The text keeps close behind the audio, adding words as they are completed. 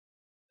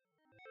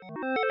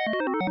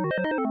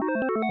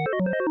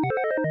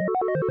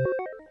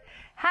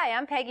Hi,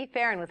 I'm Peggy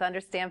Farren with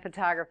Understand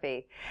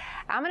Photography.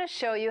 I'm going to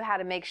show you how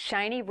to make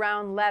shiny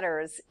round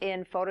letters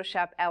in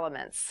Photoshop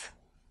Elements.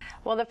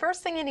 Well, the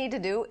first thing you need to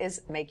do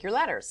is make your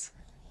letters.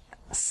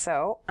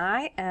 So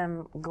I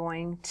am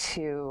going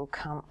to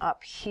come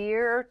up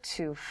here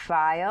to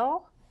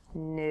File,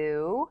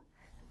 New,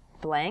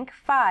 Blank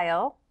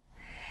File,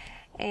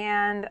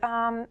 and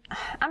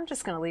I'm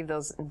just going to leave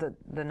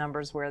the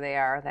numbers where they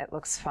are. That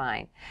looks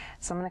fine.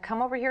 So I'm going to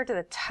come over here to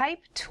the Type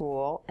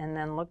tool and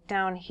then look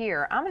down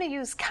here. I'm going to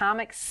use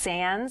Comic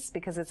Sans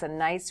because it's a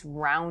nice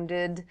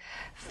rounded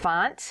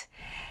font,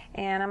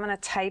 and I'm going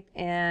to type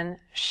in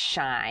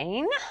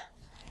Shine.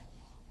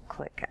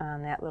 Click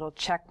on that little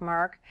check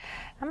mark.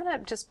 I'm going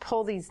to just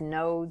pull these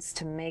nodes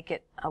to make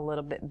it a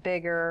little bit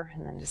bigger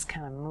and then just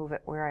kind of move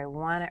it where I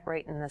want it,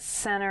 right in the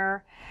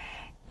center.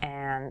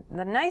 And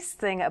the nice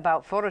thing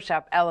about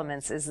Photoshop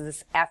Elements is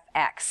this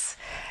FX.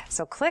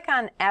 So click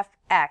on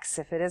FX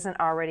if it isn't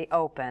already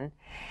open.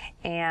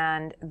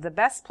 And the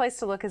best place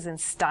to look is in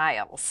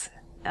Styles.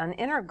 On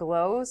Inner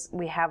Glows,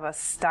 we have a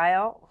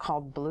style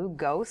called Blue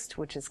Ghost,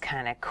 which is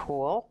kind of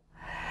cool.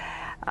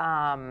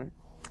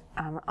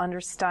 Under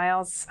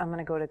Styles, I'm going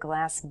to go to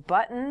Glass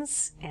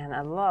Buttons, and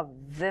I love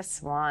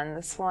this one.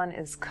 This one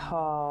is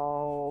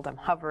called, I'm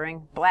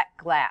hovering, Black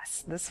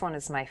Glass. This one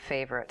is my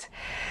favorite.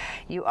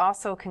 You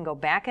also can go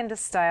back into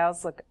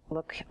Styles,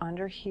 look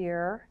under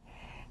here,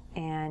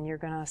 and you're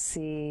going to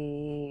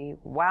see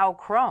Wow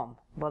Chrome.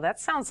 Well, that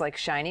sounds like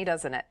shiny,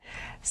 doesn't it?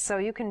 So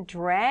you can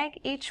drag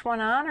each one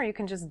on, or you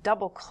can just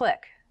double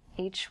click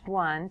each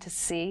one to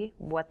see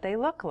what they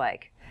look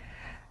like.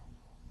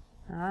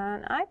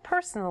 I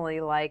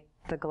personally like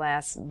the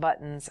glass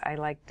buttons. I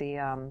like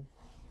the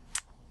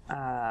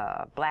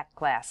black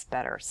glass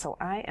better, so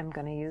I am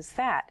going to use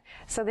that.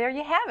 So there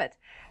you have it,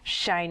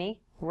 shiny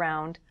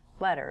round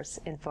letters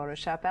in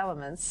Photoshop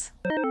Elements.